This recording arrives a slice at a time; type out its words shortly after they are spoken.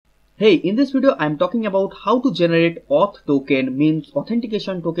Hey, in this video I'm talking about how to generate auth token, means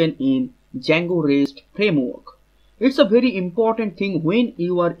authentication token in Django REST framework. It's a very important thing when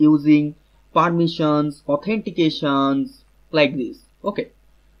you are using permissions, authentications like this. Okay.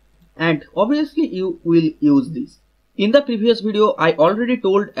 And obviously you will use this. In the previous video I already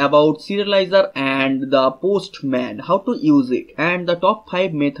told about serializer and the postman, how to use it, and the top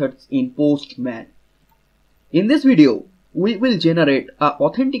 5 methods in postman. In this video we will generate a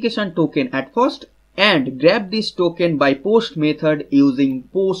authentication token at first and grab this token by post method using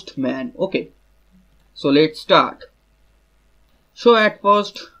postman. Okay, so let's start. So at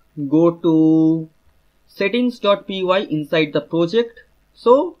first go to settings.py inside the project.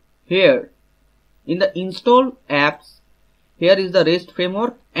 So here in the install apps, here is the REST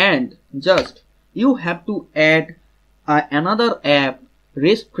framework, and just you have to add another app,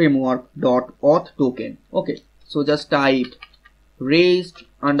 REST framework dot auth token. Okay, so just type REST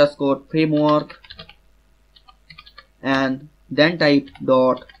underscore framework and then type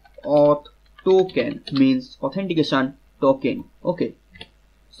dot auth token, means authentication token. Okay,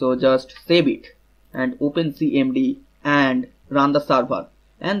 so just save it and open cmd and run the server,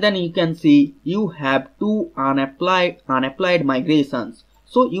 and then you can see you have two unapplied migrations,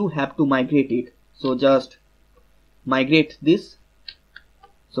 so you have to migrate it. So just migrate this,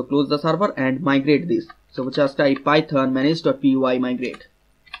 so close the server and migrate this. So just type python manage.py migrate.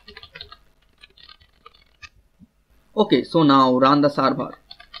 Okay, so now run the server.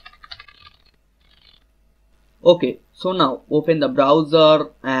 Okay, so now open the browser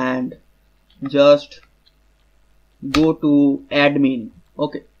and just go to admin.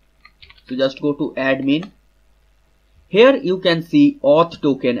 Okay, so just go to admin. Here you can see auth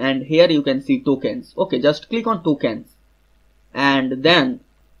token and here you can see tokens. Okay, just click on tokens and then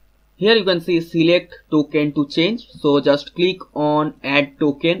here you can see select token to change. So just click on add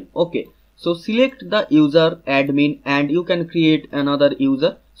token. Okay, so select the user admin and you can create another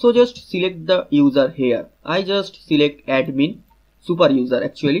user. So just select the user here. I just select admin, super user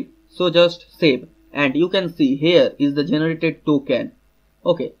actually. So just save and you can see here is the generated token.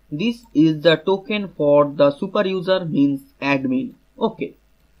 Okay, this is the token for the super user, means admin. Okay,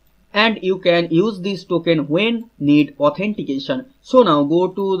 and you can use this token when need authentication. So now go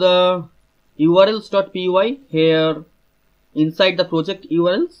to the urls.py here inside the project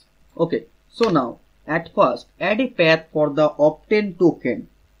URLs. Okay, so now at first add a path for the obtain token.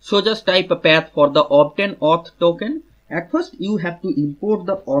 So just type a path for the obtain auth token. At first you have to import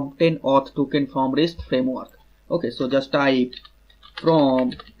the obtain auth token from REST framework. Okay, so just type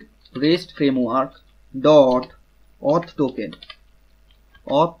from REST framework dot auth token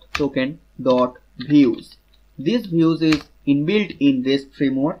dot views. This views is inbuilt in REST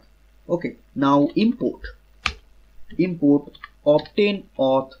framework. Okay, now import obtain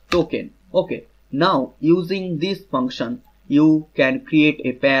auth token. Okay, now using this function you can create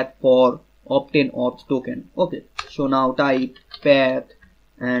a path for obtain auth token. Okay, so now type path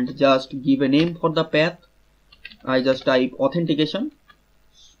and just give a name for the path. I just type authentication,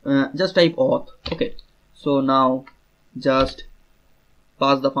 just type auth. Okay, so now just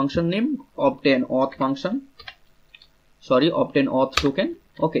pass the function name obtain auth function, obtain auth token.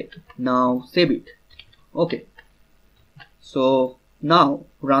 Okay, now save it. Okay, so now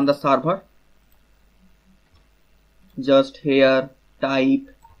run the server. Just here type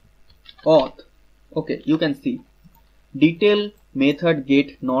auth. Okay, you can see detail method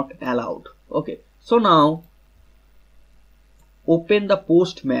get not allowed. Okay, so now open the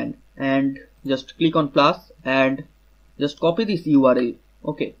postman and just click on plus and just copy this URL.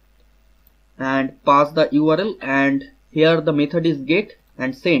 Okay, and pass the URL, and here the method is get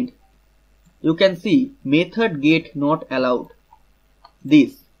and send. You can see method get not allowed,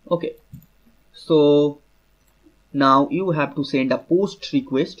 this. Okay, so now you have to send a post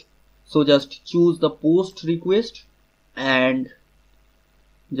request. So just choose the post request and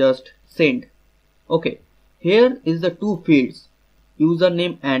just send. Okay, here is the two fields,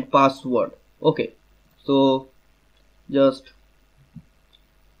 username and password. Okay, so just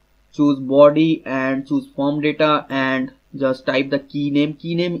choose body and choose form data and just type the key name.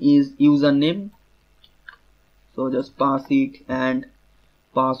 Key name is username, so just pass it, and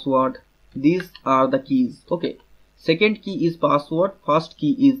password. These are the keys. Okay, second key is password, first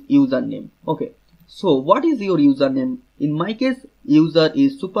key is username. Okay, so what is your username? In my case user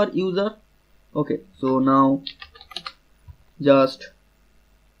is super user. Okay, so now just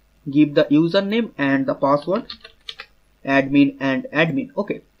give the username and the password, admin and admin.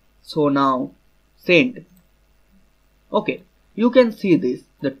 Okay, so now send. Okay, you can see this,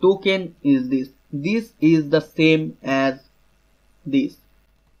 the token is this. This is the same as this.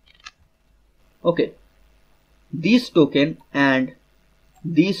 Okay, this token and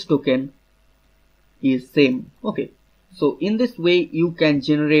this token is same. Okay, so in this way you can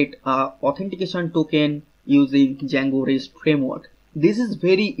generate a authentication token using Django REST framework. This is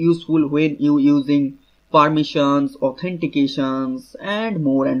very useful when you using permissions, authentications, and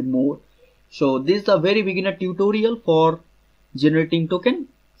more and more. So this is a very beginner tutorial for generating token.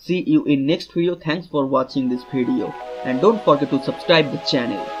 See you in next video. Thanks for watching this video and don't forget to subscribe the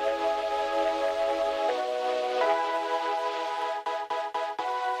channel.